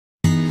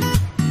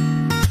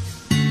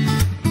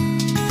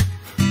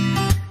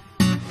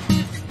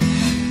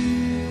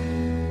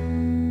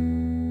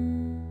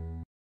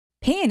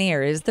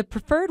Payoneer is the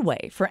preferred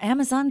way for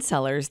Amazon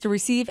sellers to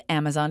receive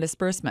Amazon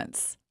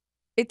disbursements.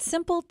 It's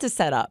simple to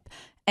set up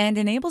and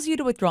enables you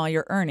to withdraw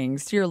your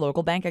earnings to your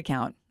local bank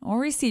account or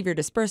receive your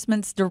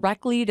disbursements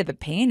directly to the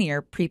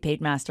Payoneer prepaid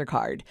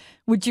MasterCard,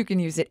 which you can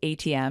use at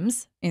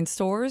ATMs, in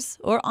stores,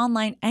 or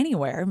online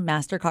anywhere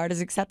MasterCard is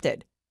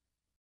accepted.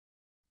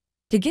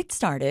 To get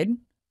started,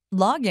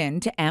 log in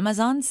to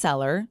Amazon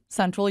Seller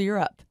Central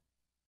Europe.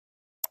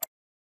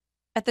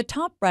 At the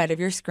top right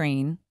of your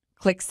screen,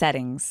 click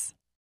Settings.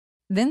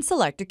 Then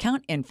select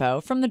Account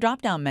Info from the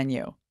drop-down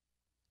menu.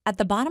 At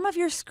the bottom of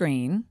your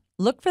screen,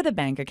 look for the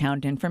Bank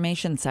Account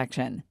Information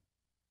section,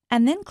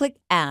 and then click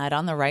Add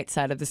on the right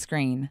side of the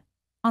screen.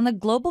 On the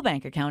Global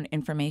Bank Account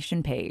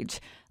Information page,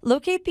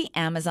 locate the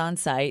Amazon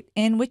site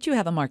in which you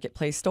have a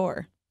marketplace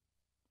store.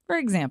 For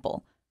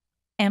example,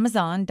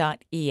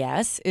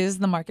 Amazon.es is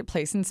the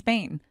marketplace in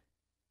Spain.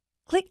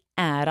 Click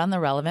Add on the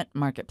relevant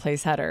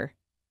marketplace header.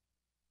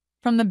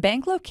 From the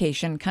Bank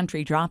Location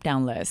Country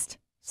drop-down list,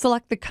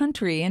 select the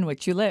country in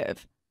which you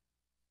live.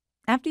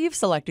 After you've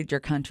selected your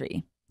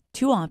country,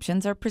 two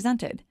options are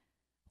presented.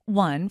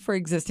 One for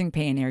existing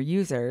Payoneer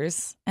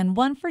users, and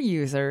one for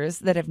users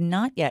that have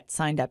not yet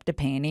signed up to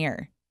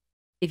Payoneer.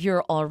 If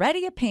you're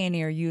already a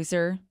Payoneer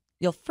user,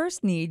 you'll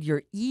first need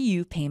your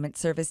EU payment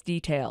service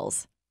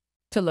details.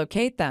 To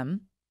locate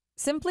them,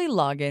 simply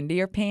log into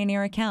your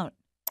Payoneer account.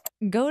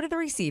 Go to the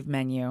Receive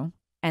menu,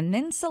 and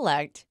then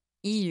select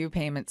EU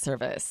Payment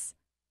Service.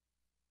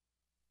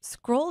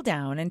 Scroll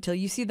down until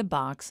you see the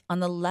box on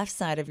the left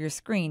side of your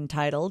screen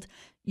titled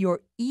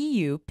Your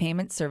EU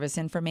Payment Service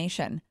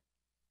Information.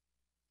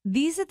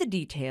 These are the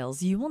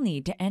details you will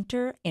need to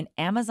enter in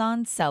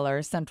Amazon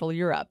Seller Central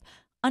Europe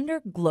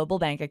under Global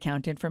Bank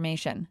Account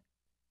Information.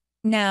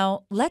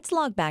 Now, let's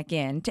log back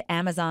in to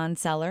Amazon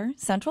Seller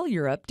Central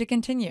Europe to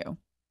continue.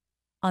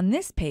 On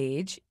this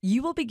page,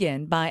 you will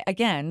begin by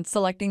again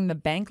selecting the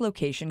bank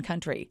location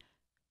country,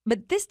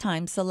 but this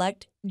time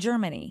select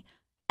Germany,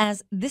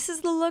 as this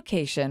is the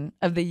location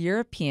of the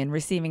European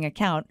receiving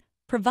account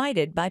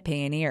provided by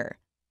Payoneer.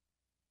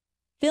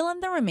 Fill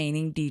in the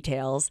remaining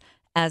details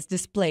as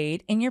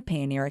displayed in your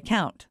Payoneer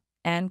account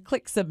and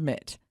click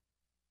Submit.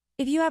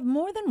 If you have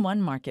more than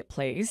one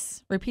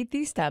marketplace, repeat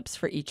these steps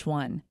for each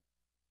one.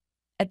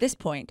 At this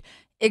point,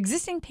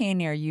 existing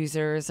Payoneer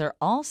users are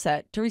all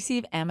set to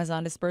receive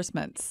Amazon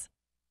disbursements.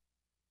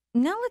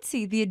 Now let's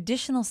see the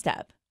additional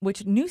step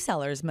which new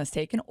sellers must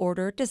take in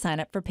order to sign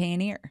up for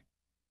Payoneer.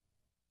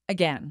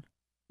 Again,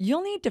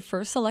 you'll need to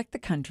first select the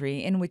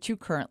country in which you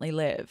currently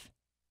live.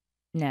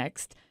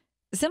 Next,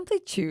 simply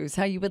choose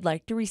how you would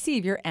like to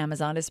receive your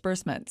Amazon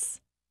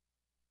disbursements.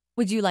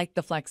 Would you like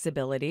the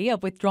flexibility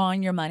of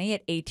withdrawing your money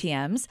at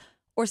ATMs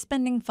or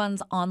spending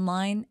funds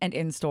online and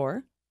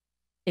in-store?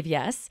 If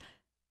yes,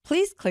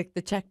 please click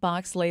the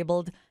checkbox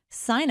labeled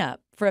Sign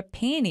Up for a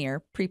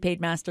Payoneer Prepaid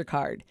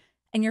MasterCard,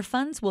 and your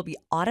funds will be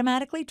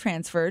automatically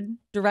transferred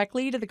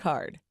directly to the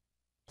card.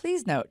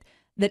 Please note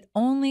that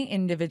only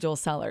individual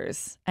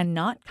sellers and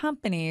not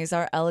companies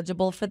are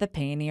eligible for the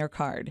Payoneer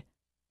card.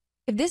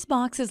 If this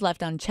box is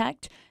left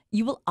unchecked,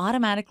 you will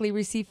automatically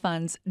receive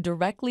funds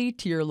directly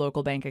to your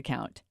local bank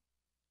account.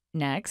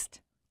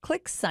 Next,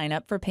 click Sign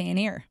Up for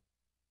Payoneer.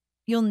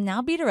 You'll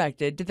now be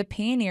directed to the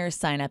Payoneer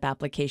sign-up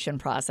application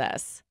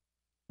process.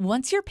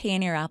 Once your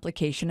Payoneer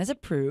application is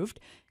approved,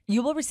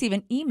 you will receive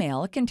an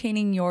email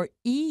containing your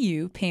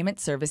EU payment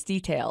service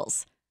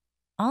details,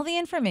 all the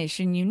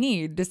information you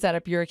need to set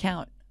up your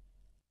account.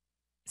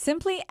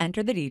 Simply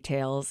enter the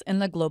details in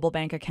the Global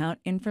Bank Account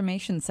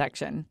Information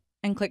section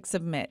and click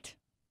Submit.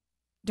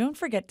 Don't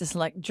forget to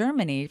select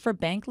Germany for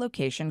bank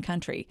location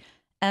country,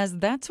 as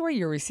that's where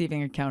your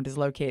receiving account is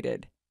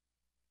located.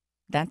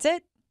 That's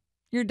it.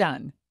 You're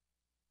done.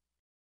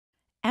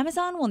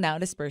 Amazon will now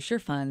disperse your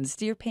funds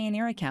to your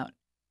Payoneer account.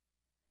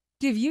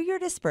 To view your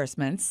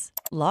disbursements,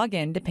 log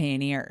in to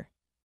Payoneer.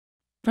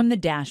 From the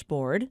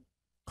dashboard,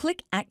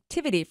 click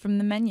Activity from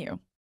the menu,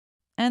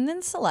 and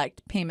then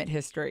select Payment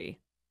History.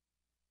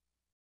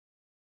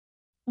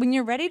 When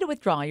you're ready to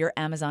withdraw your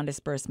Amazon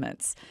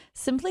disbursements,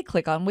 simply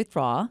click on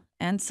Withdraw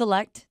and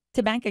select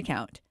To Bank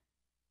Account.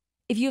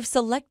 If you have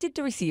selected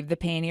to receive the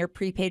Payoneer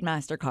prepaid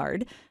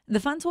MasterCard,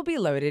 the funds will be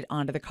loaded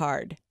onto the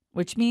card,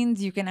 which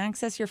means you can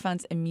access your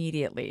funds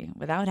immediately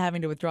without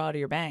having to withdraw to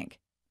your bank.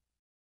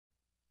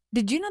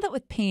 Did you know that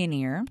with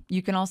Payoneer,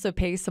 you can also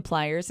pay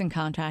suppliers and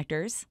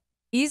contractors?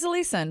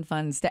 Easily send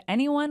funds to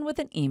anyone with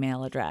an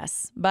email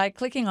address by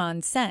clicking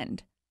on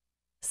Send,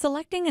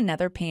 selecting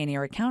another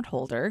Payoneer account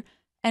holder,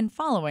 and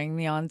following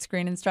the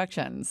on-screen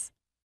instructions.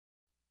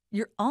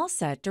 You're all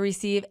set to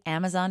receive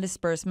Amazon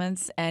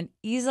disbursements and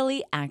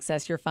easily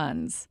access your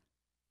funds.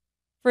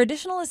 For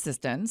additional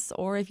assistance,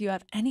 or if you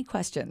have any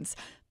questions,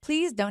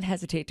 please don't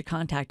hesitate to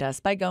contact us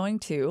by going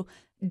to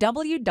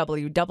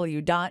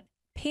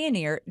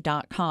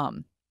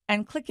www.payoneer.com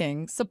and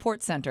clicking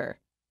Support Center.